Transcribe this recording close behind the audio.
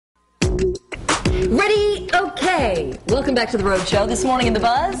Ready? Okay. Welcome back to the Road Show. This morning in the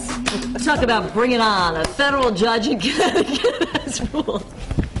Buzz, let's talk about bringing on a federal judge in Connecticut has ruled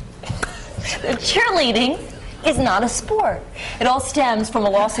that cheerleading is not a sport. It all stems from a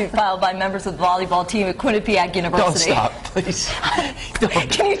lawsuit filed by members of the volleyball team at Quinnipiac University. Don't stop, please.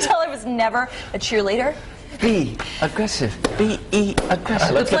 Can you tell I was never a cheerleader? Be aggressive. Be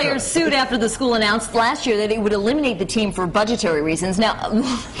aggressive. The players sued after the school announced last year that it would eliminate the team for budgetary reasons. Now,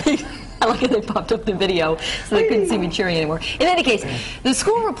 I like how they popped up the video so they couldn't see me cheering anymore. In any case, the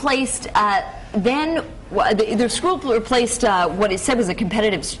school replaced what it said was a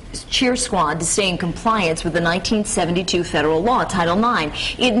competitive cheer squad to stay in compliance with the 1972 federal law, Title IX.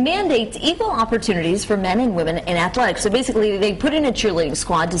 It mandates equal opportunities for men and women in athletics. So basically, they put in a cheerleading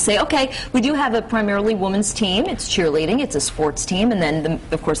squad to say, okay, we do have a primarily women's team. It's cheerleading. It's a sports team. And then,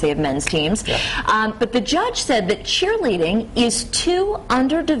 of course, they have men's teams. Yeah. But the judge said that cheerleading is too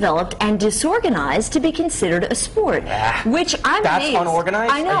underdeveloped and disorganized to be considered a sport, which I'm That's amazed.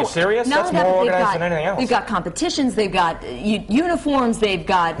 unorganized? I know. Are you serious? That's more organized than anything else. They've got competitions, they've got uniforms, they've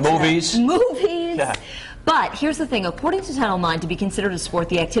got movies. Yeah. But here's the thing, according to Title IX, to be considered a sport,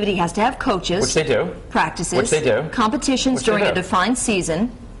 the activity has to have coaches. Which they do. Practices. Which they do. Competitions during a defined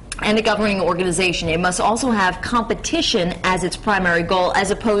season. And a governing organization. It must also have competition as its primary goal,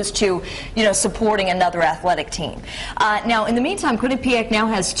 as opposed to, supporting another athletic team. Now, in the meantime, Quinnipiac now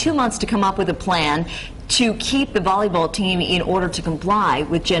has 2 months to come up with a plan to keep the volleyball team in order to comply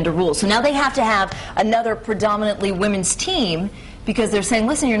with gender rules. So now they have to have another predominantly women's team because they're saying,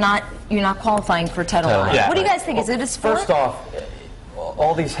 listen, you're not qualifying for Title IX. Yeah. What do you guys think? Is it a sport? First off,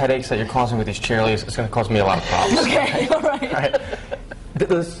 all these headaches that you're causing with these cheerleaders is going to cause me a lot of problems. Okay, all right.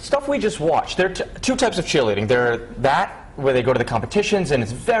 The stuff we just watched, there are two types of cheerleading. There are that where they go to the competitions and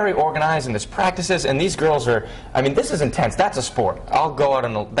it's very organized and there's practices, and these girls are, I mean, this is intense. That's a sport. I'll go out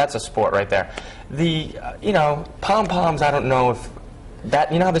and that's a sport right there. The, pom-poms, I don't know if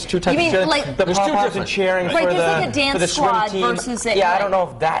that, there's two types of cheerleading. Like, the pom-poms and cheering for the swim team. Versus I don't know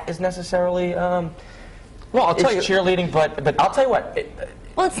if that is necessarily, well, I'll tell you, cheerleading, but I'll tell you what.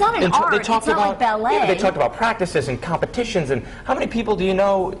 Well, it's not an art. It's not like ballet. Yeah, they talked about practices and competitions, and how many people do you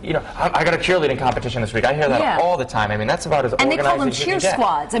know? I got a cheerleading competition this week. I hear that all the time. I mean, that's about as organized as you can get. And they call them cheer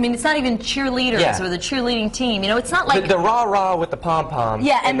squads. I mean, it's not even cheerleaders or the cheerleading team. It's not like the rah-rah with the pom-poms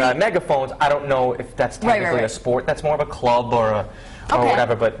and the megaphones. I don't know if that's technically a sport. That's more of a club or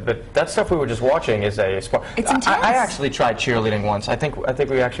whatever. But that stuff we were just watching is a sport. It's intense. I actually tried cheerleading once. I think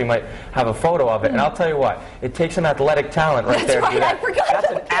we actually might have a photo of it. And I'll tell you what, it takes some athletic talent right there to do that.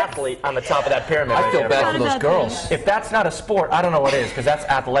 That's an athlete on the top of that pyramid. I feel bad for those girls. If that's not a sport, I don't know what is, because that's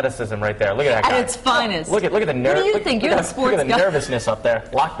athleticism right there. Look at that guy. At its finest. Look at the nerve. What do you think? You're the sports guy. Look at the nervousness up there.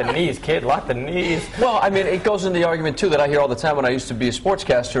 Lock the knees, kid. Lock the knees. Well, I mean, it goes into the argument too that I hear all the time when I used to be a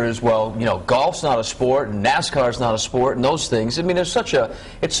sportscaster as well. Golf's not a sport, and NASCAR's not a sport, and those things. I mean, there's such a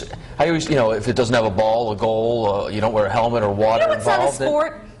I always, if it doesn't have a ball, a goal, you don't wear a helmet or water involved. It's not a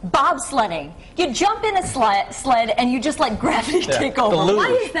sport? Bobsledding. You jump in a sled and you just let gravity take over. Why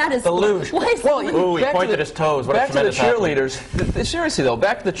is that a sport? The luge. Ooh, he pointed his toes. What back to the cheerleaders. Seriously though,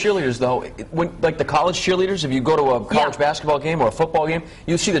 back to the cheerleaders though. Like the college cheerleaders, if you go to a college basketball game or a football game,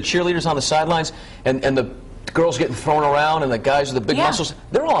 you see the cheerleaders on the sidelines and the girls getting thrown around and the guys with the big muscles,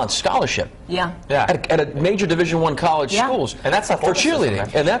 they're all on scholarship. At a major Division I college schools. And that's for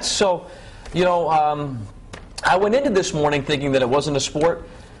cheerleading. And that's so, I went into this morning thinking that it wasn't a sport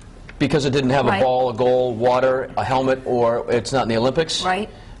because it didn't have a ball, a goal, water, a helmet, or it's not in the Olympics.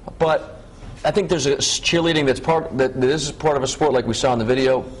 Right. But I think there's a cheerleading that this is part of a sport like we saw in the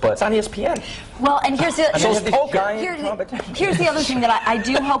video, but it's on ESPN. Well, and here's the here's the other thing that I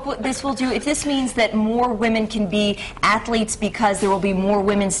do hope what this will do. If this means that more women can be athletes because there will be more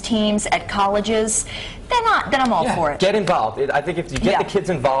women's teams at colleges, then I'm all for it. Get involved. I think if you get the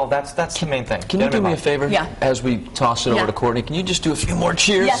kids involved, that's the main thing. Can you do me a favor? As we toss it over to Courtney, can you just do a few more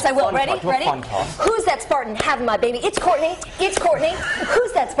cheers? Yes, I will. Ready? Who's that Spartan having my baby? It's Courtney. It's Courtney.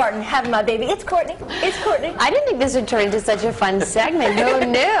 Who's that Spartan having my baby? It's Courtney. It's Courtney. I didn't think this would turn into such a fun segment. Who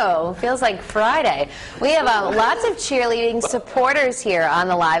knew? Feels like Friday. We have lots of cheerleading supporters here on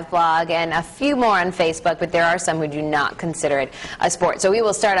the live blog and a few more on Facebook, but there are some who do not consider it a sport. So we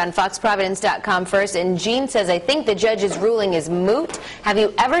will start on foxprovidence.com first. And Jean says, I think the judge's ruling is moot. Have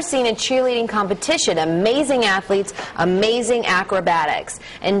you ever seen a cheerleading competition? Amazing athletes, amazing acrobatics.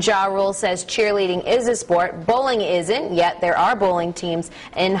 And Ja Rule says cheerleading is a sport. Bowling isn't, yet there are bowling teams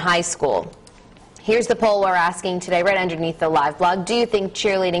in high school. Here's the poll we're asking today right underneath the live blog. Do you think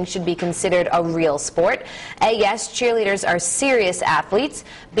cheerleading should be considered a real sport? A, yes, cheerleaders are serious athletes.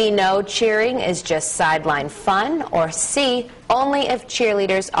 B, no, cheering is just sideline fun. Or C, only if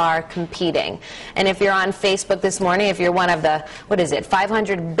cheerleaders are competing. And if you're on Facebook this morning, if you're one of the,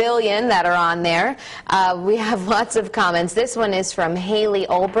 500 billion that are on there, we have lots of comments. This one is from Haley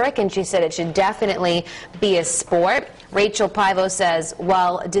Olbrich, and she said it should definitely be a sport. Rachel Pivo says,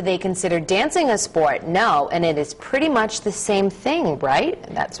 well, do they consider dancing a sport? No, and it is pretty much the same thing, right?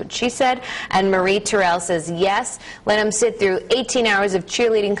 And that's what she said. And Marie Terrell says, yes, let them sit through 18 hours of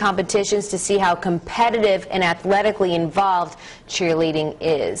cheerleading competitions to see how competitive and athletically involved cheerleading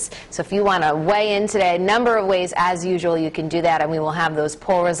is. So if you want to weigh in today, a number of ways, as usual, you can do that, and we will have those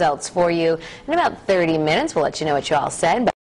poll results for you in about 30 minutes. We'll let you know what you all said.